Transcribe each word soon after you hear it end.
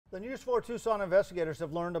The News 4 Tucson investigators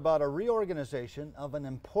have learned about a reorganization of an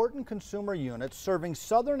important consumer unit serving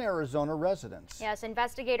southern Arizona residents. Yes,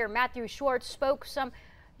 investigator Matthew Schwartz spoke some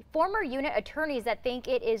former unit attorneys that think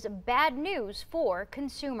it is bad news for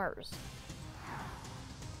consumers.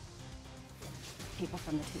 People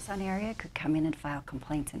from the Tucson area could come in and file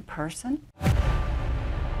complaints in person.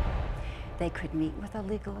 They could meet with a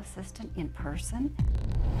legal assistant in person.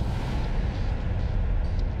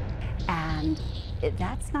 And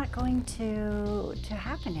that's not going to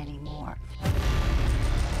happen anymore.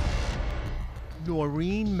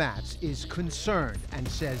 Noreen Matz is concerned and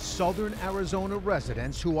says southern Arizona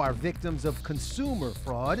residents who are victims of consumer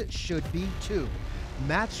fraud should be too.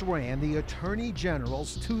 Matz ran the Attorney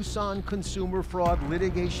General's Tucson Consumer Fraud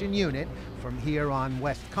Litigation Unit from here on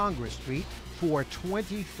West Congress Street for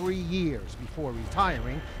 23 years before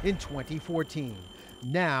retiring in 2014.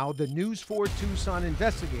 Now, the News 4 Tucson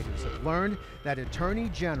investigators have learned that Attorney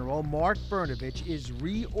General Mark Brnovich is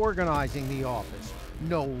reorganizing the office.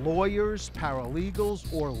 No lawyers,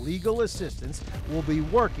 paralegals, or legal assistants will be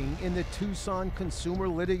working in the Tucson Consumer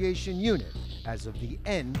Litigation Unit as of the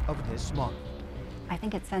end of this month. I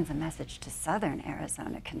think it sends a message to southern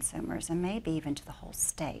Arizona consumers, and maybe even to the whole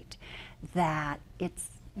state, that it's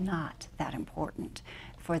not that important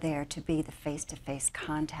for there to be the face-to-face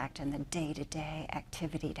contact and the day-to-day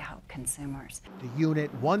activity to help consumers. The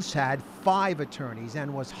unit once had 5 attorneys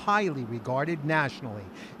and was highly regarded nationally.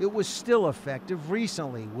 It was still effective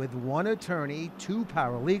recently with 1 attorney, 2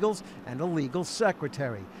 paralegals, and a legal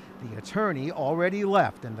secretary. The attorney already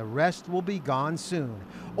left and the rest will be gone soon.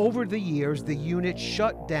 Over the years, the unit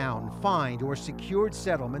shut down, fined, or secured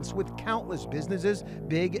settlements with countless businesses,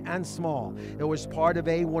 big and small. It was part of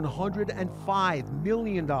a $105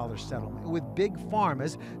 million settlement with big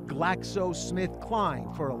pharma's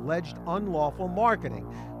GlaxoSmithKline for alleged unlawful marketing,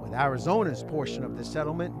 with Arizona's portion of the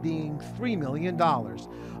settlement being $3 million.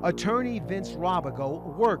 Attorney Vince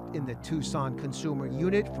Robigo worked in the Tucson Consumer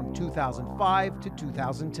Unit from 2005 to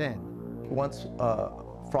 2010. Once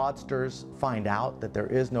fraudsters find out that there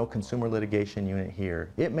is no consumer litigation unit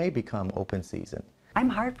here, it may become open season. I'm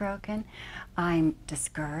heartbroken. I'm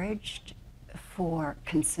discouraged for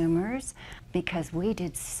consumers because we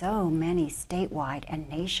did so many statewide and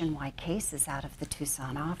nationwide cases out of the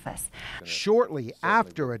Tucson office. Shortly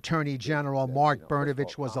after Attorney General Mark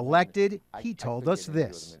Brnovich was elected, he told us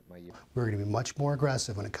this. We're going to be much more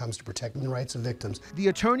aggressive when it comes to protecting the rights of victims. The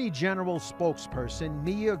Attorney General's spokesperson,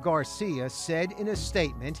 Mia Garcia, said in a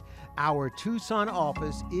statement, "Our Tucson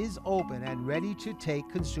office is open and ready to take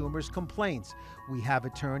consumers' complaints. We have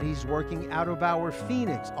attorneys working out of our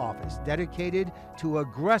Phoenix office dedicated to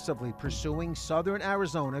aggressively pursuing southern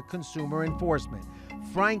Arizona consumer enforcement.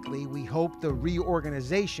 Frankly, we hope the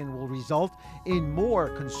reorganization will result in more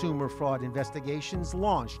consumer fraud investigations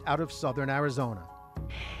launched out of southern Arizona."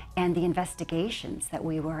 And the investigations that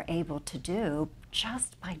we were able to do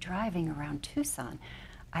just by driving around Tucson,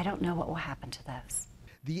 I don't know what will happen to those.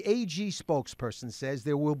 The AG spokesperson says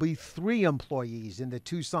there will be 3 employees in the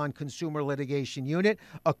Tucson Consumer Litigation Unit,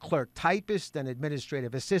 a clerk typist, an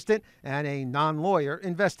administrative assistant, and a non-lawyer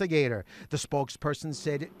investigator. The spokesperson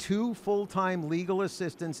said 2 full-time legal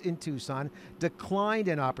assistants in Tucson declined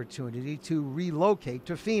an opportunity to relocate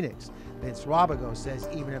to Phoenix. Vince Robigo says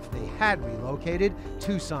even if they had relocated,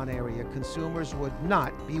 Tucson area consumers would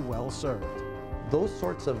not be well served. Those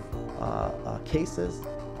sorts of cases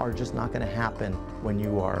are just not going to happen when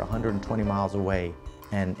you are 120 miles away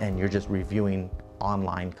and you're just reviewing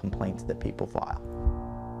online complaints that people file.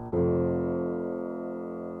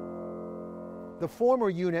 The former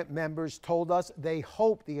unit members told us they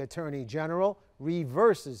hope the Attorney General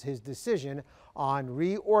reverses his decision on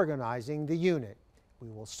reorganizing the unit. We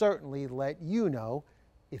will certainly let you know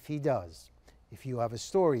if he does. If you have a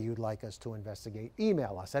story you'd like us to investigate,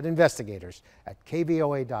 email us at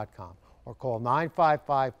investigators@kvoa.com or call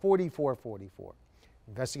 955-4444.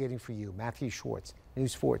 Investigating for you, Matthew Schwartz,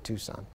 News 4 Tucson.